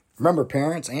Remember,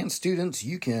 parents and students,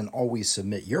 you can always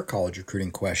submit your college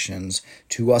recruiting questions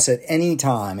to us at any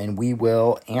time, and we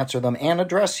will answer them and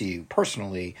address you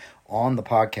personally on the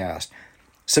podcast.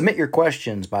 Submit your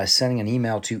questions by sending an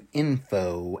email to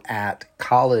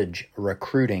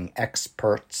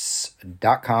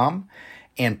info@collegerecruitingexperts.com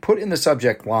and put in the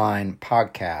subject line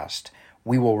podcast.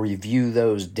 We will review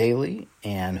those daily,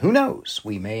 and who knows,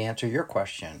 we may answer your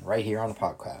question right here on the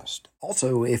podcast.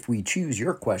 Also, if we choose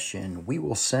your question, we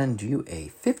will send you a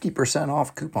 50%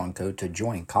 off coupon code to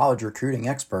join College Recruiting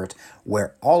Experts,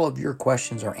 where all of your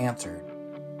questions are answered.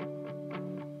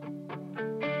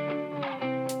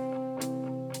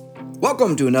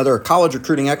 Welcome to another College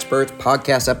Recruiting Experts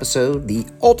podcast episode, the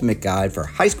ultimate guide for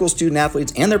high school student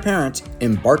athletes and their parents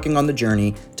embarking on the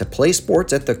journey to play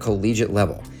sports at the collegiate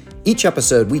level. Each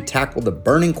episode, we tackle the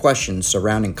burning questions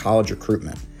surrounding college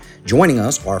recruitment. Joining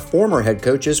us are former head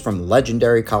coaches from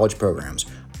legendary college programs,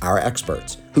 our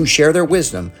experts, who share their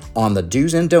wisdom on the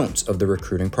do's and don'ts of the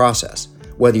recruiting process.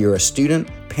 Whether you're a student,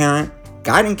 parent,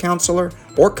 guidance counselor,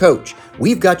 or coach,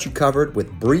 we've got you covered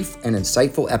with brief and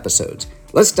insightful episodes.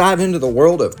 Let's dive into the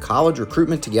world of college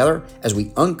recruitment together as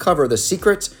we uncover the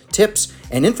secrets, tips,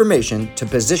 and information to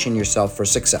position yourself for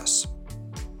success.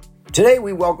 Today,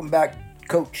 we welcome back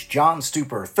Coach John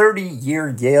Stuper,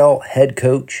 30-year Yale head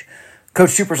coach. Coach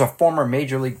Stuper is a former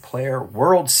Major League player,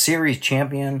 World Series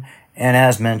champion, and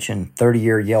as mentioned,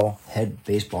 30-year Yale head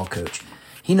baseball coach.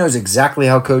 He knows exactly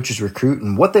how coaches recruit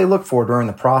and what they look for during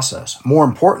the process. More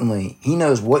importantly, he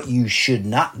knows what you should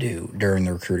not do during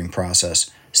the recruiting process,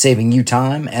 saving you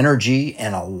time, energy,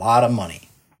 and a lot of money.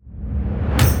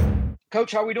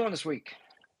 Coach, how are we doing this week?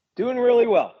 Doing really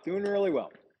well.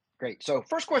 Great. So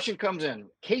first question comes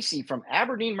in. Casey from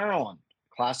Aberdeen, Maryland,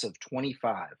 class of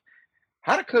 25.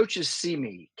 How do coaches see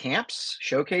me? Camps,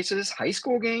 showcases, high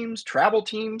school games, travel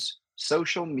teams,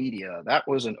 social media? That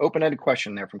was an open-ended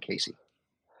question there from Casey.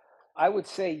 I would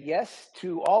say yes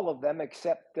to all of them,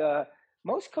 except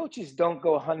most coaches don't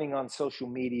go hunting on social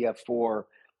media for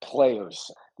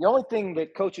players. The only thing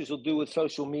that coaches will do with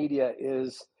social media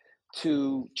is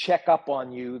to check up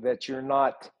on you that you're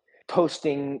not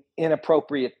posting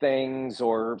inappropriate things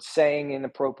or saying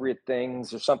inappropriate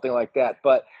things or something like that.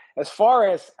 But as far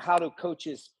as how do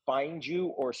coaches find you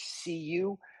or see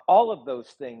you, all of those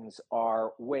things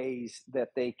are ways that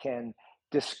they can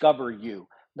discover you.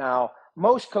 Now,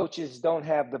 most coaches don't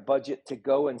have the budget to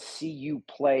go and see you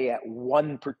play at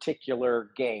one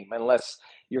particular game unless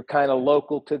you're kind of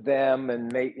local to them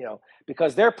and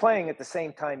because they're playing at the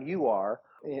same time you are.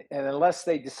 And unless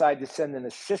they decide to send an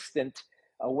assistant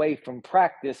away from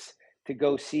practice to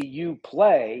go see you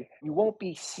play, you won't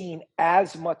be seen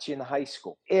as much in high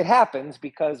school. It happens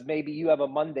because maybe you have a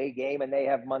Monday game and they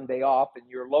have Monday off and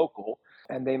you're local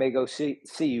and they may go see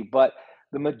you. But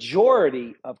the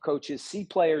majority of coaches see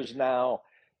players now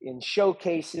in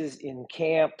showcases, in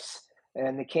camps,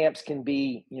 and the camps can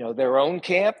be, their own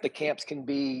camp. The camps can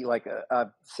be, like I've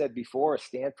said before, a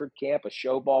Stanford camp, a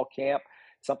show ball camp,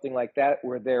 something like that,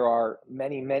 where there are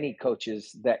many, many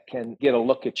coaches that can get a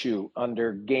look at you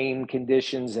under game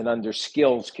conditions and under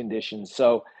skills conditions.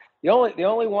 So the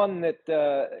only one that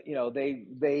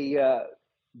they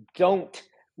don't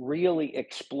really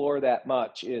explore that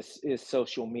much is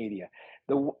social media.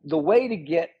 The way to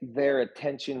get their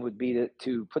attention would be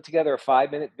to put together a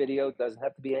 5-minute video. It doesn't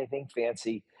have to be anything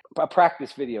fancy. A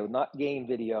practice video, not game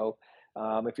video.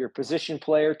 If you're a position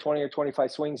player, 20 or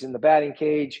 25 swings in the batting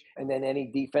cage, and then any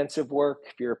defensive work.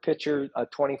 If you're a pitcher, a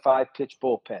 25-pitch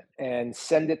bullpen. And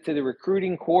send it to the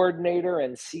recruiting coordinator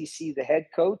and CC the head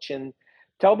coach and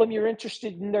tell them you're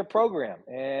interested in their program.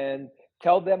 And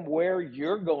tell them where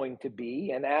you're going to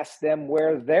be and ask them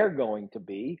where they're going to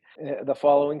be the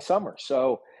following summer.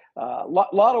 So a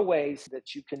lot of ways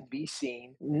that you can be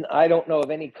seen. I don't know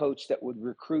of any coach that would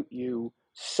recruit you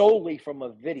solely from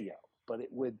a video, but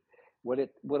it would.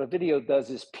 What a video does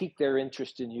is pique their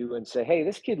interest in you and say, hey,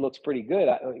 this kid looks pretty good.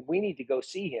 We need to go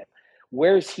see him.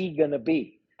 Where's he going to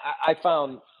be? I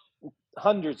found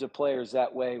hundreds of players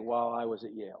that way while I was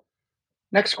at Yale.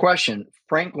 Next question,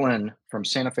 Franklin from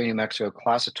Santa Fe, New Mexico,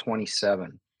 class of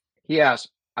 27. He asks,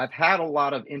 I've had a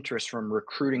lot of interest from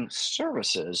recruiting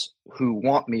services who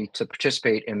want me to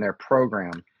participate in their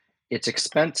program. It's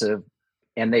expensive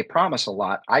and they promise a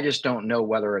lot. I just don't know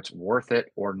whether it's worth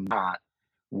it or not.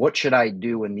 What should I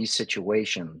do in these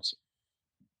situations?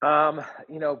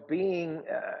 Being,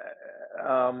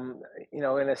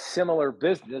 in a similar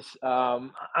business,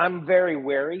 I'm very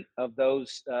wary of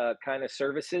those kind of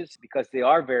services because they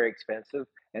are very expensive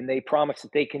and they promise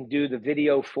that they can do the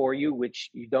video for you, which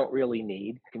you don't really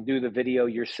need. You can do the video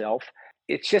yourself.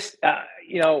 It's just,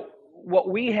 what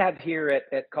we have here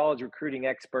at College Recruiting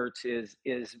Experts is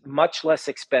much less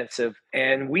expensive,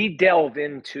 and we delve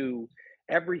into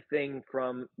everything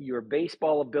from your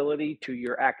baseball ability to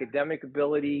your academic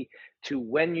ability to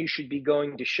when you should be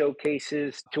going to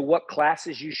showcases to what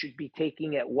classes you should be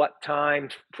taking at what time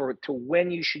to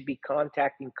when you should be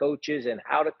contacting coaches and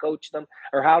how to coach them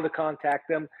or how to contact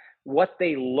them, what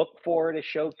they look for at a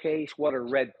showcase, what are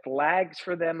red flags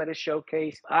for them at a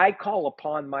showcase. I call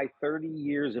upon my 30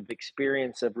 years of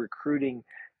experience of recruiting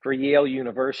for Yale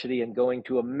University and going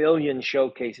to 1 million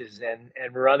showcases and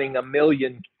running 1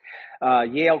 million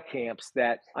Yale camps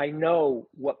that I know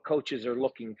what coaches are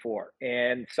looking for.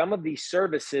 And some of these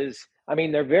services, I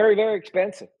mean, they're very, very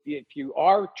expensive. If you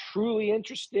are truly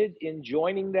interested in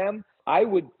joining them, I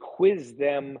would quiz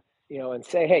them, and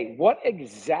say, hey, what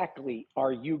exactly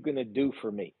are you going to do for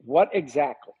me? What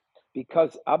exactly?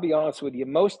 Because I'll be honest with you,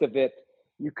 most of it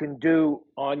you can do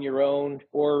on your own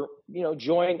or,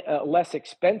 join a less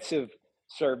expensive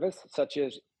service such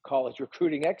as College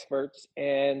Recruiting Experts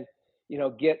and,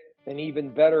 get an even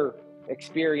better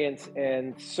experience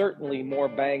and certainly more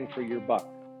bang for your buck.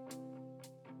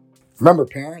 Remember,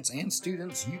 parents and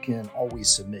students, you can always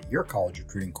submit your college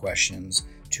recruiting questions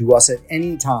to us at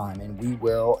any time, and we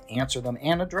will answer them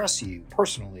and address you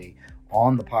personally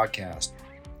on the podcast.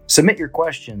 Submit your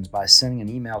questions by sending an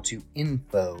email to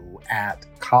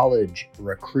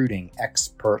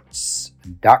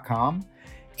info@collegerecruitingexperts.com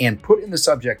and put in the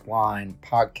subject line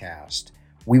podcast.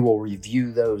 We will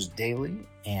review those daily,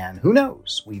 and who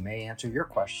knows, we may answer your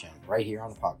question right here on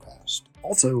the podcast.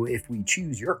 Also, if we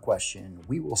choose your question,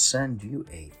 we will send you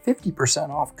a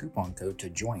 50% off coupon code to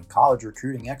join College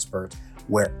Recruiting Experts,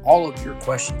 where all of your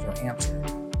questions are answered